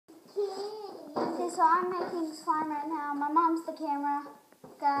so I'm making slime right now. My mom's the camera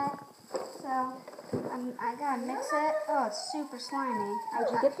guy, so I gotta mix it. Oh, it's super slimy.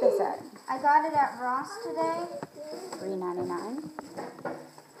 Where'd you get this at? I got it at Ross today. $3.99.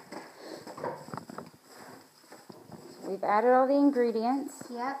 We've added all the ingredients.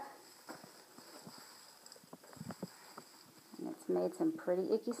 Yep. And it's made some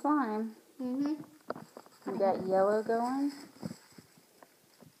pretty icky slime. Mhm. You got yellow going.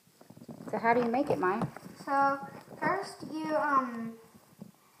 So how do you make it, Mike? So first you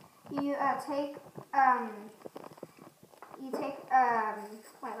take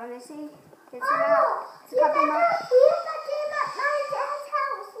wait, let me see. It's about it's a couple more.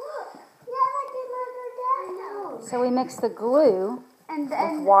 So we mix the glue And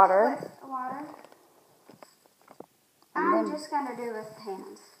with water. I'm just gonna do with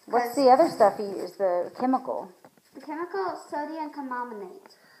hands. What's the other stuff you use? The chemical. The chemical is sodium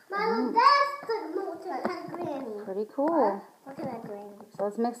carbonate. Mama, that's the granny. Pretty cool. Look at that granny. So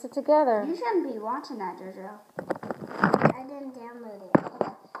let's mix it together. You shouldn't be watching that, JoJo. I didn't download it.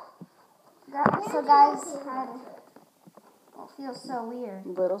 So guys, it feels so weird.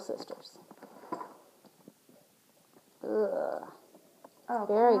 Little sisters. Ugh. Oh,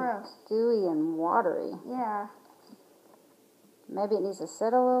 Very gross. gooey and watery. Yeah. Maybe it needs to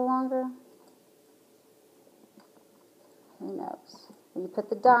sit a little longer. Who knows? You put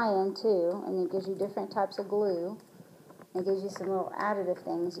the dye in too, and it gives you different types of glue. It gives you some little additive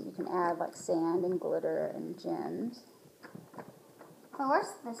things that you can add, like sand and glitter and gems. But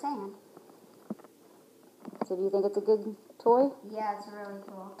where's the sand? So do you think it's a good toy? Yeah, it's really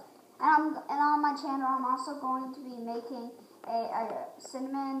cool. And on my channel, I'm also going to be making a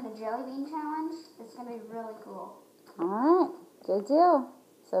cinnamon the jelly bean challenge. It's going to be really cool. All right. Good deal.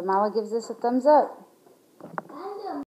 So Mala gives this a thumbs up.